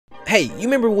Hey, you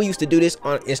remember when we used to do this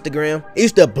on Instagram? It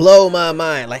used to blow my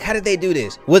mind. Like, how did they do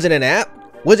this? Was it an app?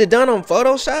 Was it done on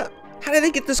Photoshop? How did they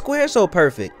get the square so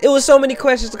perfect? It was so many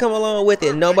questions to come along with it,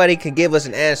 and nobody could give us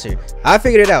an answer. I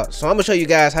figured it out, so I'm gonna show you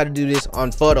guys how to do this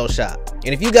on Photoshop.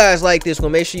 And if you guys like this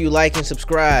one, make sure you like and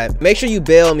subscribe. Make sure you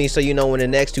bell me so you know when the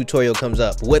next tutorial comes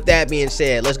up. With that being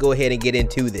said, let's go ahead and get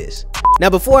into this. Now,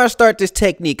 before I start this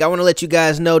technique, I want to let you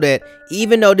guys know that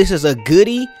even though this is a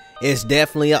goodie, it's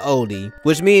definitely an oldie,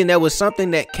 which means there was something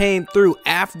that came through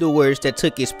afterwards that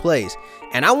took its place.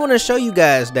 And I want to show you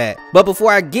guys that. But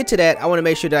before I get to that, I want to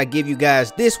make sure that I give you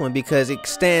guys this one because it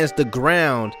stands the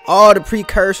ground, all the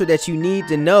precursor that you need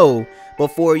to know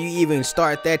before you even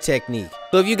start that technique.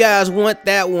 So if you guys want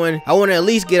that one, I want to at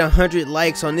least get 100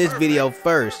 likes on this video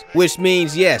first, which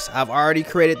means yes, I've already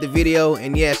created the video,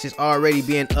 and yes, it's already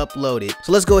being uploaded.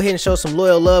 So let's go ahead and show some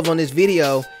loyal love on this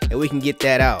video, and we can get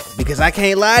that out, because I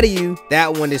can't lie to you,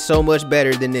 that one is so much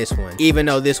better than this one, even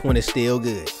though this one is still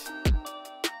good.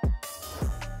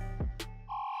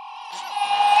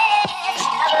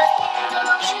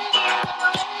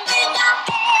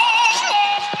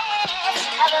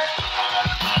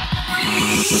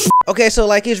 Okay, so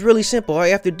like it's really simple. All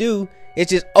you have to do is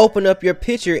just open up your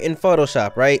picture in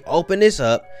Photoshop, right? Open this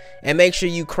up and make sure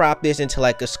you crop this into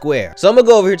like a square. So I'm gonna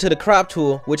go over here to the crop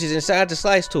tool, which is inside the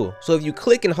slice tool. So if you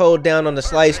click and hold down on the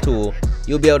slice tool,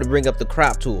 you'll be able to bring up the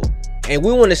crop tool. And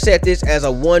we want to set this as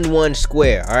a 1-1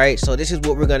 square. All right, so this is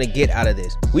what we're gonna get out of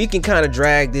this. We can kind of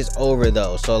drag this over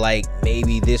though, so like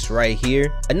maybe this right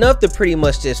here, enough to pretty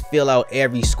much just fill out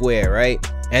every square, right?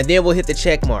 And then we'll hit the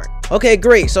check mark. Okay,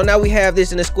 great. So now we have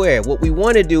this in a square. What we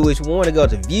want to do is we want to go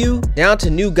to view, down to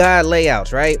new guide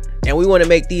layouts, right? And we want to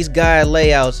make these guide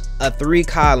layouts a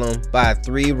 3-column by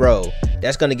 3-row.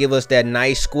 That's going to give us that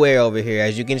nice square over here.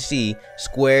 As you can see,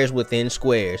 squares within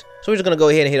squares. So we're just going to go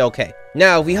ahead and hit OK.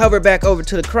 Now, if we hover back over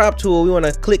to the crop tool, we want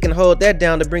to click and hold that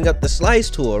down to bring up the slice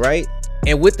tool, right?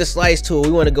 And with the slice tool,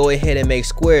 we want to go ahead and make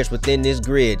squares within this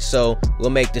grid. So we'll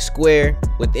make the square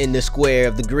within the square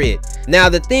of the grid. Now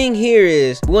the thing here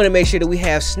is we want to make sure that we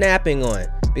have snapping on,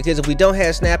 because if we don't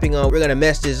have snapping on, we're going to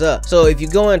mess this up. So if you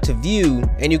go into view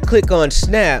and you click on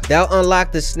snap, that'll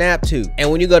unlock the snap to.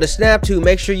 And when you go to snap to,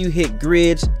 make sure you hit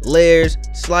grids, layers,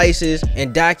 slices,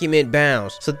 and document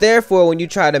bounds. So therefore, when you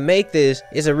try to make this,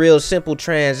 it's a real simple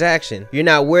transaction. You're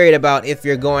not worried about if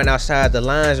you're going outside the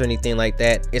lines or anything like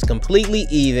that. It's completely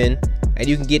even, and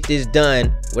you can get this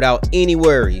done without any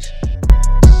worries.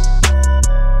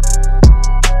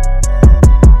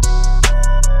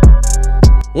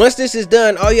 Once this is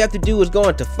done, all you have to do is go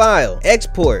into File,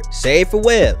 Export, Save for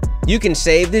Web. You can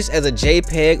save this as a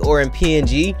JPEG or in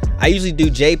PNG. I usually do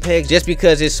JPEG just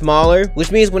because it's smaller,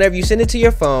 which means whenever you send it to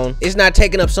your phone, it's not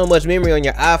taking up so much memory on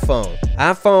your iPhone.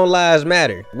 iPhone lives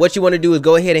matter. What you want to do is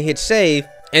go ahead and hit save,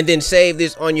 and then save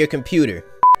this on your computer.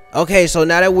 Okay, so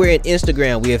now that we're in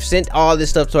Instagram, we have sent all this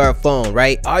stuff to our phone,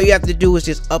 right? All you have to do is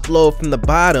just upload from the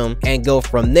bottom and go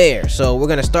from there. So we're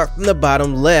gonna start from the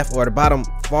bottom left, or the bottom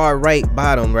far right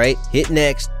bottom, right? Hit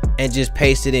next and just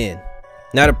paste it in.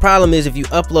 Now the problem is if you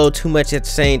upload too much at the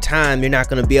same time, you're not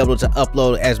gonna be able to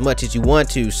upload as much as you want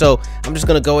to. So I'm just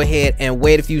gonna go ahead and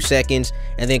wait a few seconds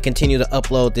and then continue to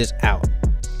upload this out.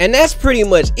 And that's pretty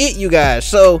much it, you guys.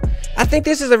 So I think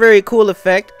this is a very cool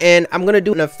effect, and I'm gonna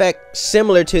do an effect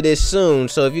similar to this soon.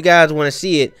 So if you guys want to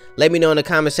see it, let me know in the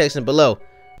comment section below.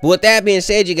 But with that being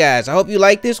said, you guys, I hope you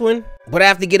like this one, but I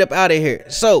have to get up out of here.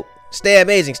 So stay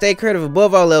amazing, stay creative,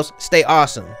 above all else, stay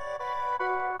awesome.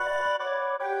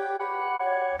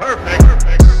 Perfect.